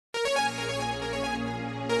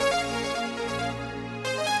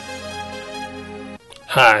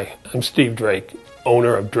Hi, I'm Steve Drake,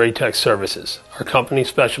 owner of Draytech Services. Our company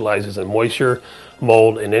specializes in moisture,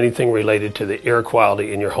 mold, and anything related to the air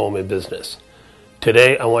quality in your home and business.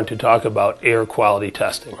 Today I want to talk about air quality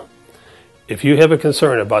testing. If you have a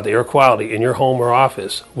concern about the air quality in your home or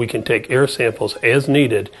office, we can take air samples as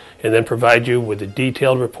needed and then provide you with a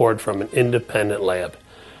detailed report from an independent lab.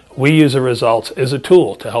 We use the results as a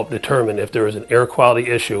tool to help determine if there is an air quality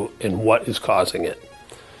issue and what is causing it.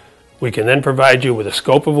 We can then provide you with a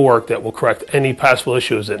scope of work that will correct any possible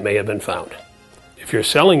issues that may have been found. If you're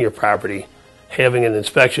selling your property, having an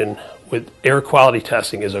inspection with air quality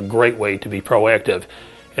testing is a great way to be proactive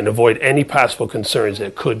and avoid any possible concerns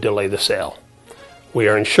that could delay the sale. We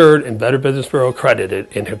are insured and Better Business Bureau accredited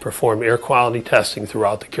and have performed air quality testing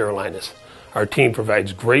throughout the Carolinas. Our team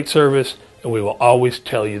provides great service and we will always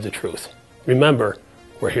tell you the truth. Remember,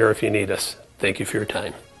 we're here if you need us. Thank you for your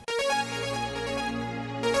time.